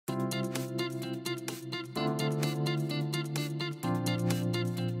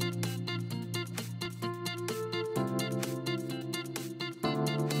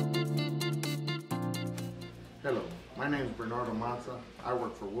My name is Bernardo Mata. I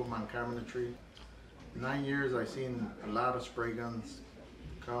work for Woodmont Cabinetry. 9 years I've seen a lot of spray guns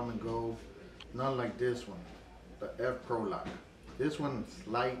come and go. None like this one, the FPro Lock. This one's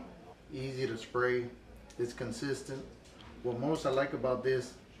light, easy to spray, it's consistent. What most I like about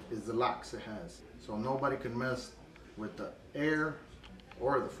this is the locks it has. So nobody can mess with the air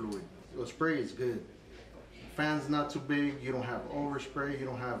or the fluid. The spray is good. Fan's not too big, you don't have overspray, you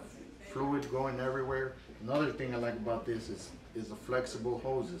don't have fluid going everywhere. Another thing I like about this is the flexible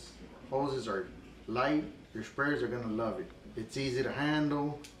hoses. Hoses are light, your sprayers are gonna love it. It's easy to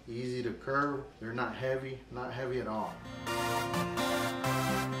handle, easy to curve, they're not heavy at all.